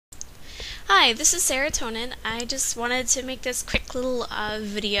Hi, this is Serotonin. I just wanted to make this quick little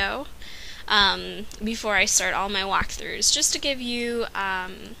video before I start all my walkthroughs, just to give you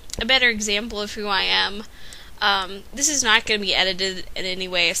a better example of who I am. This is not going to be edited in any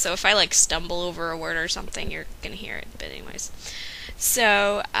way, so if I stumble over a word or something, you're going to hear it. But anyways,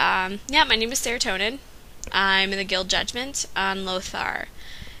 so yeah, my name is Serotonin. I'm in the Guild Judgment on Lothar.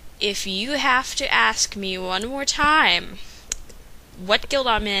 If you have to ask me one more time what guild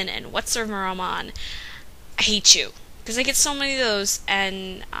I'm in and what server I'm on, I hate you. Because I get so many of those,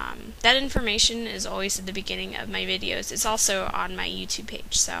 and that information is always at the beginning of my videos. It's also on my YouTube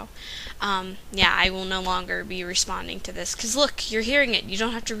page, so yeah, I will no longer be responding to this. Because look, you're hearing it, you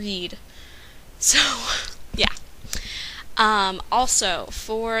don't have to read. So, yeah. Also,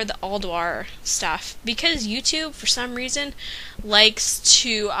 for the Aldwar stuff, because YouTube, for some reason, likes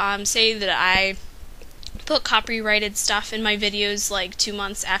to say that I put copyrighted stuff in my videos 2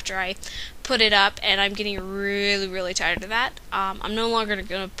 months after I put it up, and I'm getting really tired of that. I'm no longer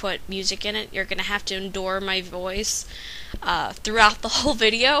going to put music in it. You're going to have to endure my voice throughout the whole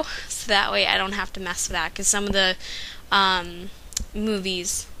video, so that way I don't have to mess with that, because some of the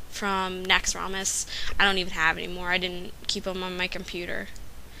movies from Naxxramas I don't even have anymore. I didn't keep them on my computer.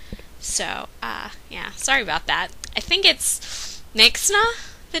 So, yeah, sorry about that. I think it's Nixna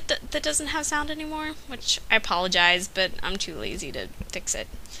that doesn't have sound anymore, which I apologize, but I'm too lazy to fix it.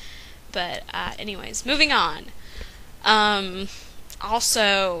 But anyways, moving on.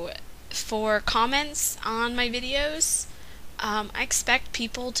 Also, for comments on my videos, I expect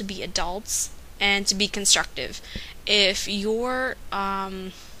people to be adults and to be constructive. If you're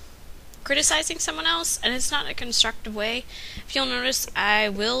criticizing someone else and it's not in a constructive way, if you'll notice, I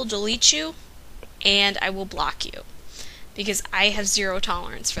will delete you and I will block you, because I have zero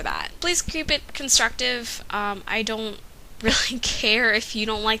tolerance for that. Please keep it constructive. I don't really care if you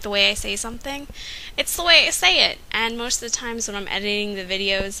don't like the way I say something. It's the way I say it, and most of the times when I'm editing the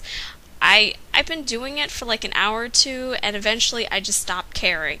videos, I've been doing it for an hour or two, and eventually I just stop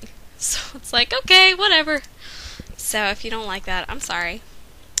caring. So it's okay, whatever. So if you don't like that, I'm sorry.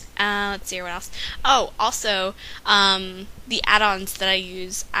 Let's see what else. Oh, also, the add-ons that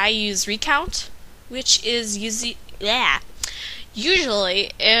I use Recount, which is usually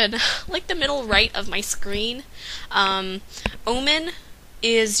in the middle right of my screen. Omen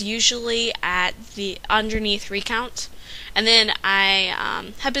is usually at the underneath Recount, and then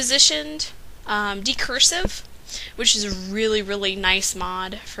I have positioned Decursive, which is a really nice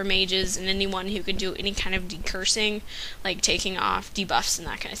mod for mages and anyone who can do any kind of decursing, like taking off debuffs and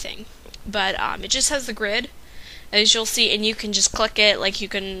that kind of thing. But it just has the grid, as you'll see, and you can just click it. You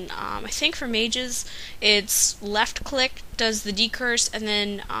can, I think for mages, it's left click does the decurse, and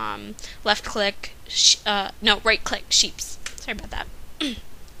then left click, right click sheeps. Sorry about that.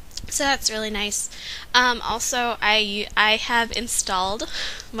 So that's really nice. Also, I have installed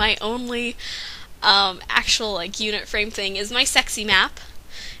my only actual unit frame thing is my sexy map.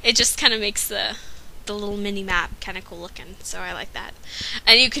 It just kind of makes the little mini map kind of cool looking, so I like that.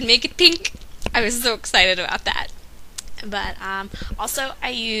 And you can make it pink. I was so excited about that. But also I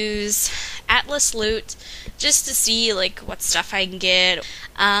use Atlas Loot just to see what stuff I can get.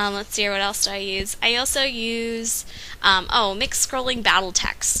 Let's see, what else do I use? I also use mixed scrolling battle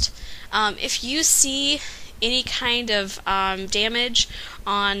text. If you see any kind of damage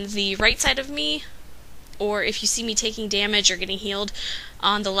on the right side of me, or if you see me taking damage or getting healed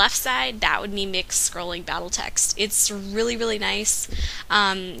on the left side, that would be mixed scrolling battle text. It's really nice.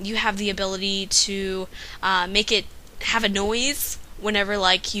 You have the ability to make it have a noise whenever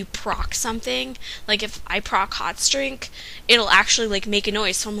you proc something. If I proc Hot Drink, it'll actually make a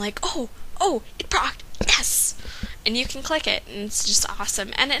noise. So I'm oh, it procced, yes! And you can click it, and it's just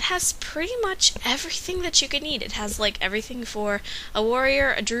awesome. And it has pretty much everything that you could need. It has everything for a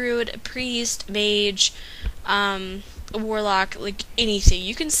warrior, a druid, a priest, mage, a warlock, anything.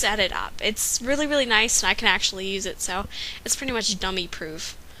 You can set it up. It's really nice, and I can actually use it, so it's pretty much dummy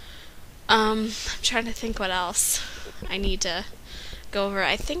proof. I'm trying to think what else I need to go over.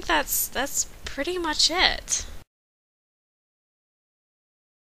 I think that's pretty much it.